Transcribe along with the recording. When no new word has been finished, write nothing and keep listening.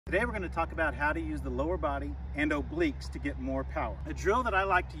Today we're going to talk about how to use the lower body and obliques to get more power. A drill that I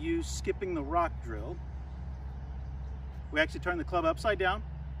like to use, skipping the rock drill. We actually turn the club upside down.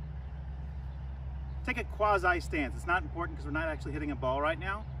 Take a quasi stance. It's not important because we're not actually hitting a ball right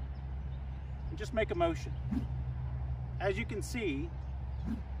now. And just make a motion. As you can see,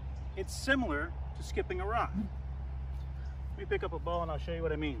 it's similar to skipping a rock. Let me pick up a ball and I'll show you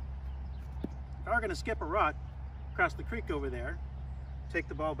what I mean. If I were going to skip a rock across the creek over there, take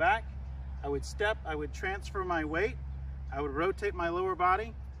the ball back, I would step, I would transfer my weight, I would rotate my lower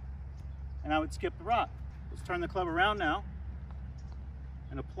body, and I would skip the rock. Let's turn the club around now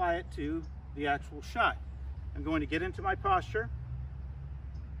and apply it to the actual shot. I'm going to get into my posture.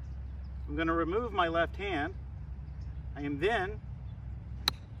 I'm going to remove my left hand. I am then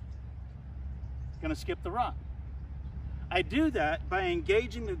going to skip the rock. I do that by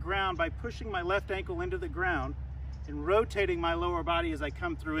engaging the ground, by pushing my left ankle into the ground and rotating my lower body as I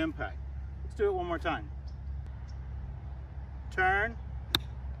come through impact. Let's do it one more time. Turn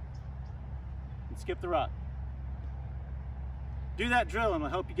and skip the rock. Do that drill and it'll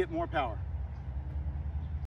help you get more power.